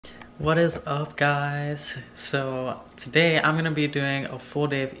What is up, guys? So today I'm gonna be doing a full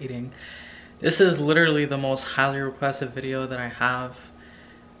day of eating. This is literally the most highly requested video that I have.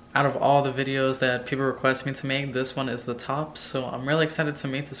 Out of all the videos that people request me to make, this one is the top, so I'm really excited to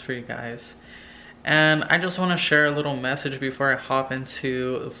make this for you guys. And I just want to share a little message before I hop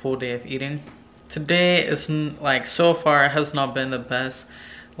into the full day of eating. Today is so far has not been the best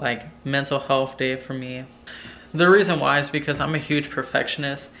mental health day for me. The reason why is because I'm a huge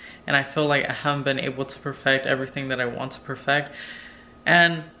perfectionist and I feel like I haven't been able to perfect everything that I want to perfect.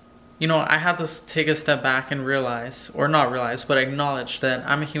 And you know, I had to take a step back and realize, or not realize, but acknowledge that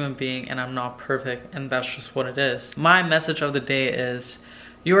I'm a human being and I'm not perfect, and that's just what it is. My message of the day is,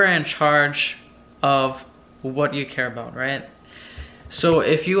 you are in charge of what you care about, right? So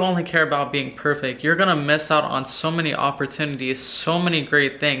if you only care about being perfect, you're gonna miss out on so many opportunities, so many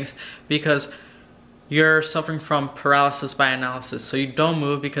great things, because you're suffering from paralysis by analysis. So you don't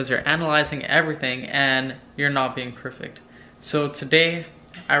move because you're analyzing everything and you're not being perfect. So today,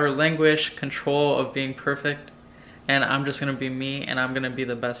 I relinquish control of being perfect and I'm just gonna be me and I'm gonna be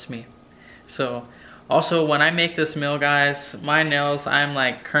the best me. So also when I make this meal, guys, my nails,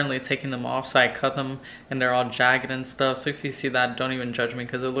 I'm currently taking them off, so I cut them and they're all jagged and stuff. So if you see that, don't even judge me,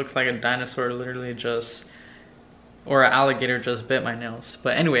 because it looks like a dinosaur literally just, or an alligator just bit my nails.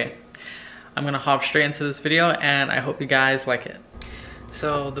 But anyway, I'm gonna hop straight into this video and I hope you guys like it.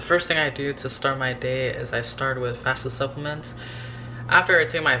 So the first thing I do to start my day is I start with fasted supplements. After I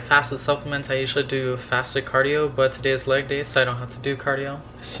take my fasted supplements, I usually do fasted cardio, but today is leg day, so I don't have to do cardio.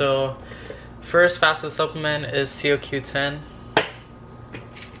 So first fasted supplement is CoQ10,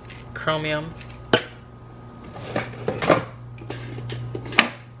 chromium,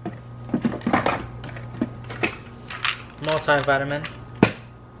 multivitamin,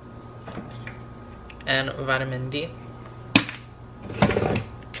 and vitamin D,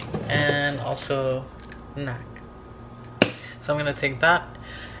 and also NAC. So I'm gonna take that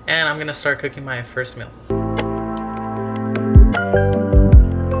and I'm gonna start cooking my first meal.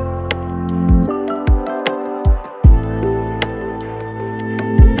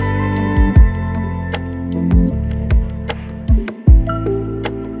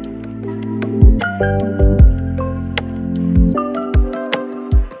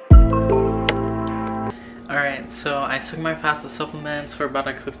 Alright, so I took my fasted supplements. We're about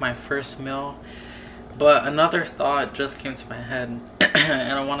to cook my first meal. But another thought just came to my head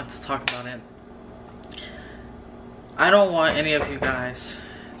and I wanted to talk about it. I don't want any of you guys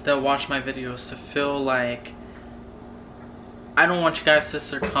that watch my videos to feel like, I don't want you guys to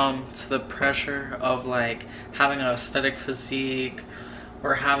succumb to the pressure of having an aesthetic physique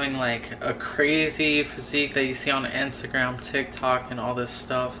or having a crazy physique that you see on Instagram, TikTok, and all this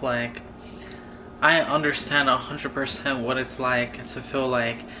stuff. I understand 100% what it's like to feel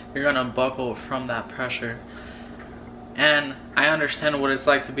like you're gonna buckle from that pressure. And I understand what it's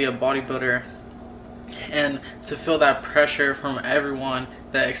like to be a bodybuilder and to feel that pressure from everyone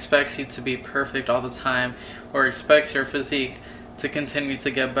that expects you to be perfect all the time or expects your physique to continue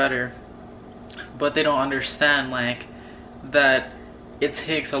to get better. But they don't understand that it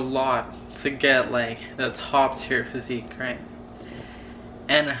takes a lot to get the top tier physique, right?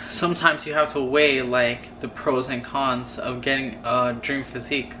 And sometimes you have to weigh the pros and cons of getting a dream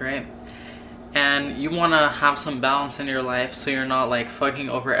physique, right? And you want to have some balance in your life so you're not fucking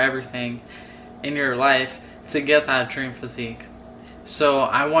over everything in your life to get that dream physique. So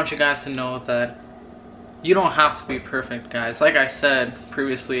I want you guys to know that you don't have to be perfect, guys. Like I said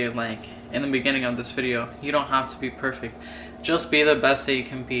previously, in the beginning of this video, you don't have to be perfect. Just be the best that you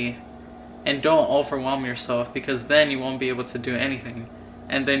can be and don't overwhelm yourself, because then you won't be able to do anything.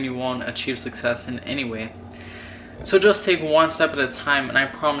 And then you won't achieve success in any way. So just take one step at a time, and I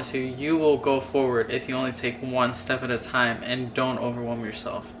promise you, you will go forward if you only take one step at a time and don't overwhelm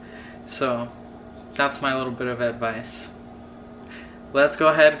yourself. So that's my little bit of advice. Let's go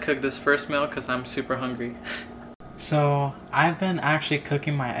ahead and cook this first meal because I'm super hungry. So I've been actually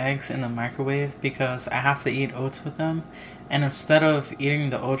cooking my eggs in the microwave because I have to eat oats with them. And instead of eating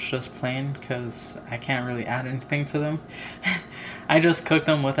the oats just plain, because I can't really add anything to them, I just cook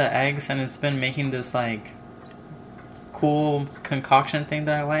them with the eggs, and it's been making this cool concoction thing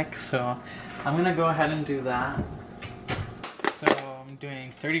that I like. So I'm gonna go ahead and do that. So I'm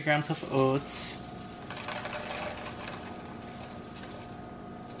doing 30 grams of oats.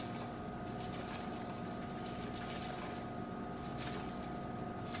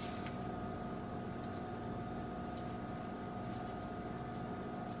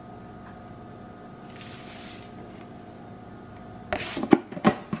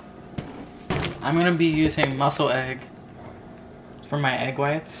 I'm gonna be using muscle egg for my egg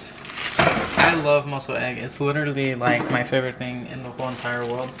whites. I love muscle egg. It's literally like my favorite thing in the whole entire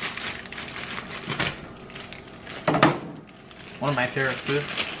world. One of my favorite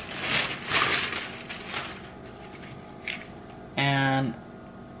foods. And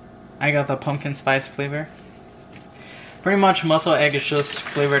I got the pumpkin spice flavor. Pretty much muscle egg is just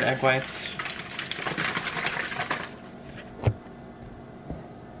flavored egg whites.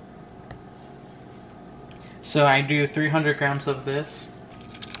 So I do 300 grams of this.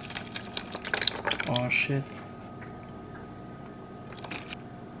 Oh shit.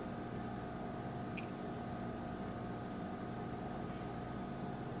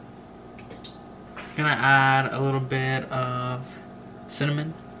 Gonna add a little bit of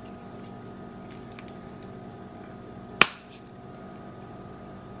cinnamon.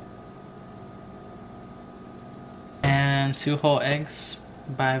 And 2 whole eggs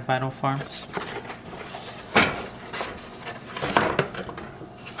by Vital Farms.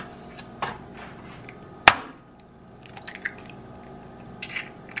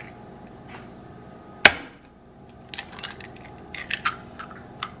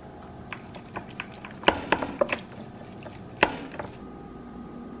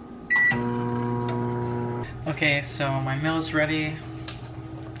 Okay, so my meal is ready.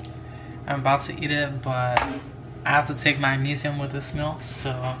 I'm about to eat it, but I have to take magnesium with this meal, so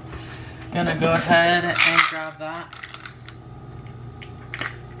I'm gonna go ahead and grab that.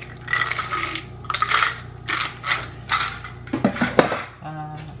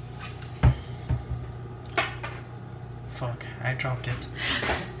 Fuck, I dropped it.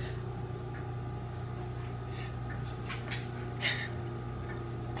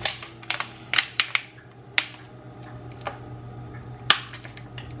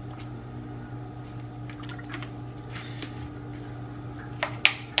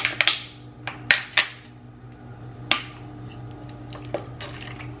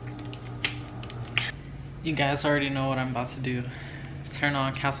 You guys already know what I'm about to do. Turn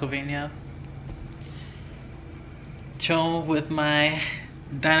on Castlevania. Chill with my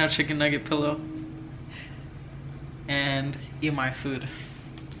Dino Chicken Nugget pillow. And eat my food.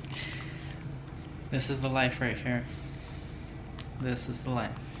 This is the life right here. This is the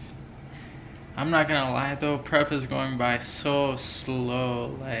life. I'm not gonna lie though, prep is going by so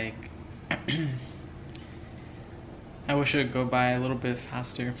slow. Like, I wish it would go by a little bit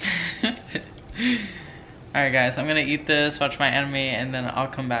faster. Alright guys, I'm gonna eat this, watch my anime, and then I'll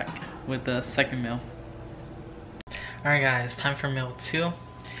come back with the second meal. Alright guys, time for meal 2.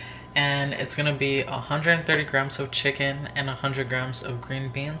 And it's gonna be 130 grams of chicken and 100 grams of green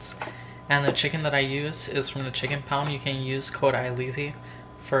beans. And the chicken that I use is from the Chicken Pound. You can use code ILEASY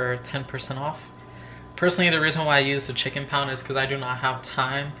for 10% off. Personally, the reason why I use the Chicken Pound is because I do not have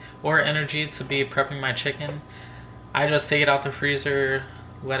time or energy to be prepping my chicken. I just take it out the freezer,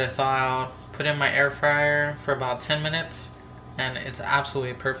 let it thaw out, put it in my air fryer for about 10 minutes, and it's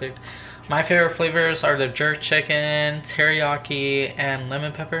absolutely perfect. My favorite flavors are the jerk chicken, teriyaki, and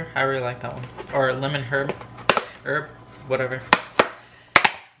lemon pepper. I really like that one. Or lemon herb, whatever.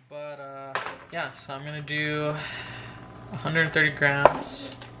 But yeah, so I'm gonna do 130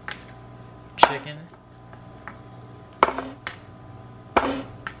 grams chicken.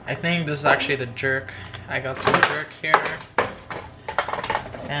 I think this is actually the jerk. I got some jerk here.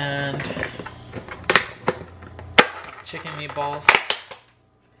 And chicken meatballs.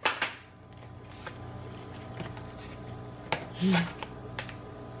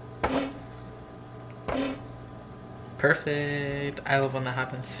 Perfect. I love when that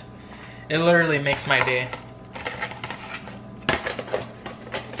happens. It literally makes my day.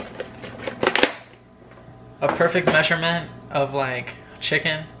 A perfect measurement of like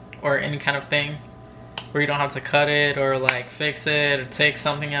chicken or any kind of thing where you don't have to cut it or like fix it or take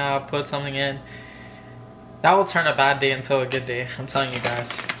something out, put something in. That will turn a bad day into a good day, I'm telling you guys.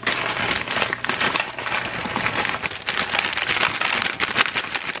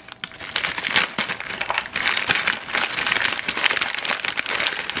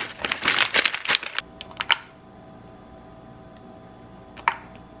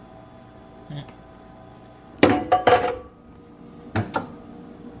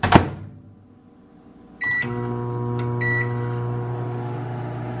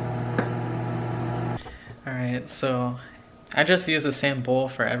 Alright, so I just use the same bowl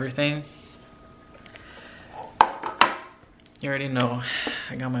for everything. You already know.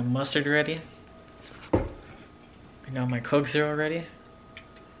 I got my mustard ready. I got my Coke Zero ready.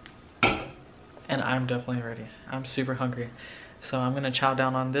 And I'm definitely ready. I'm super hungry. So I'm gonna chow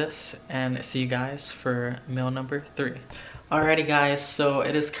down on this and see you guys for meal number 3. Alrighty guys, so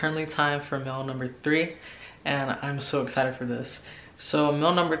it is currently time for meal number 3 and I'm so excited for this. So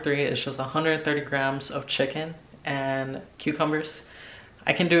meal number 3 is just 130 grams of chicken and cucumbers.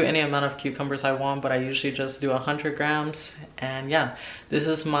 I can do any amount of cucumbers I want, but I usually just do 100 grams. And yeah, this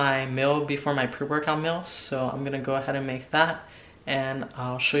is my meal before my pre-workout meal. So I'm gonna go ahead and make that, and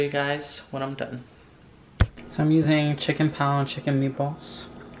I'll show you guys when I'm done. So I'm using chicken pound, chicken meatballs.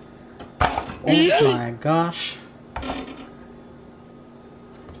 Oh my gosh.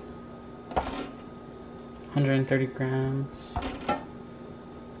 130 grams.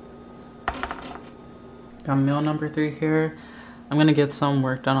 Got meal number 3 here. I'm gonna get some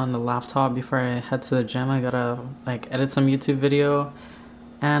work done on the laptop before I head to the gym. I gotta like edit some YouTube video.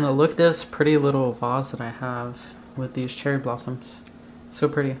 And look at this pretty little vase that I have with these cherry blossoms. So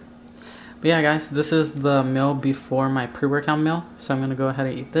pretty. But yeah guys, this is the meal before my pre-workout meal. So I'm gonna go ahead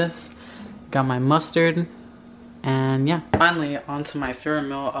and eat this. Got my mustard. And yeah. Finally, on to my favorite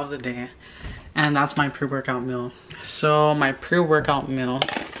meal of the day. And that's my pre-workout meal. So my pre-workout meal,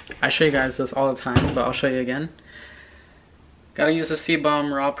 I show you guys this all the time, but I'll show you again. Gotta use the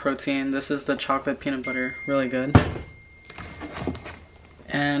C-Bomb raw protein. This is the chocolate peanut butter, really good.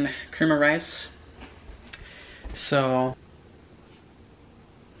 And cream of rice. So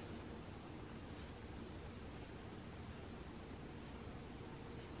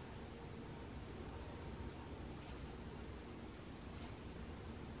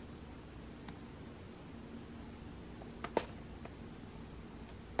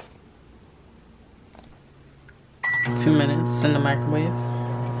two minutes in the microwave.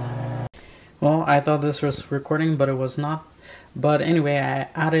 Well, I thought this was recording, but it was not. But anyway, I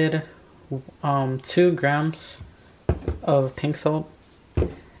added 2 grams of pink salt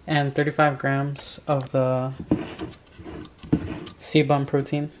and 35 grams of the C-Bomb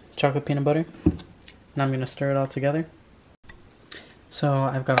protein, chocolate peanut butter. Now I'm gonna stir it all together. So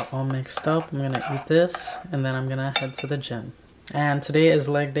I've got it all mixed up. I'm gonna eat this, and then I'm gonna head to the gym. And today is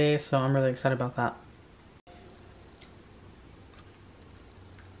leg day, so I'm really excited about that.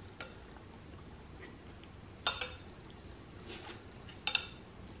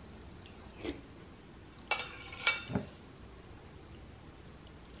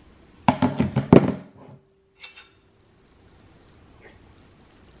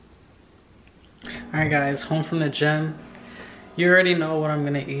 Alright guys, home from the gym. You already know what I'm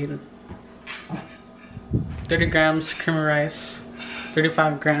gonna eat. 30 grams cream of rice,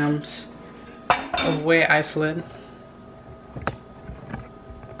 35 grams of whey isolate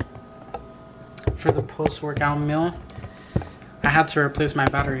for the post-workout meal. I had to replace my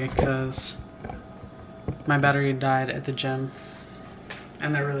battery because my battery died at the gym,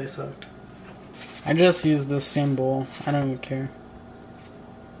 and that really sucked. I just used this same bowl, I don't even care.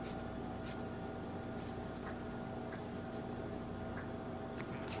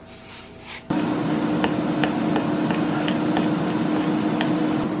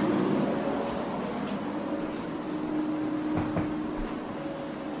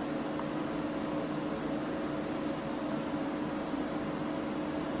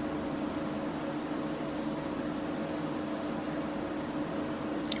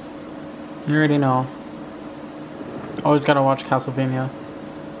 You already know. Always gotta watch Castlevania.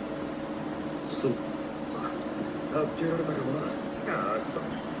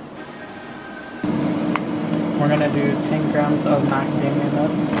 We're gonna do 10 grams of macadamia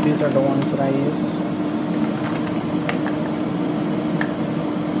nuts. These are the ones that I use.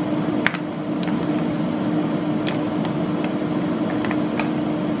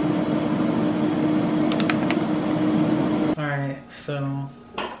 Alright, so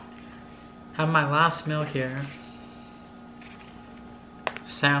have my last meal here.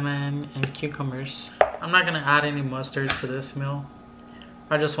 Salmon and cucumbers. I'm not gonna add any mustard to this meal.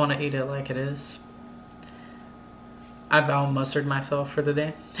 I just want to eat it like it is. I've out mustard myself for the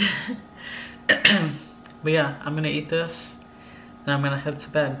day. But yeah, I'm gonna eat this and I'm gonna head to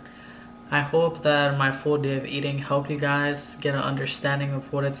bed. I hope that my full day of eating helped you guys get an understanding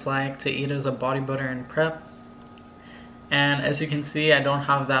of what it's like to eat as a bodybuilder and prep. And as you can see, I don't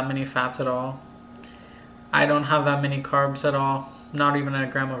have that many fats at all. I don't have that many carbs at all. Not even a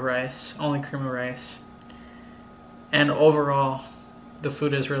gram of rice, only cream of rice. And overall, the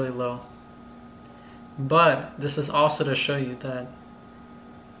food is really low. But this is also to show you that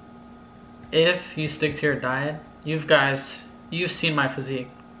if you stick to your diet, you've seen my physique.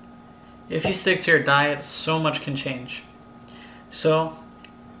 If you stick to your diet, so much can change. So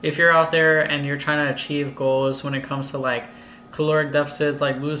if you're out there and you're trying to achieve goals when it comes to like caloric deficits,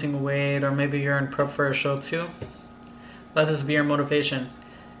 like losing weight, or maybe you're in prep for a show too, let this be your motivation.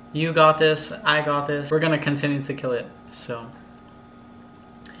 You got this, I got this. We're gonna continue to kill it. So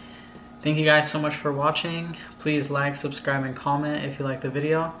Thank you guys so much for watching. Please like, subscribe, and comment if you like the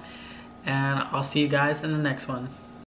video. And I'll see you guys in the next one.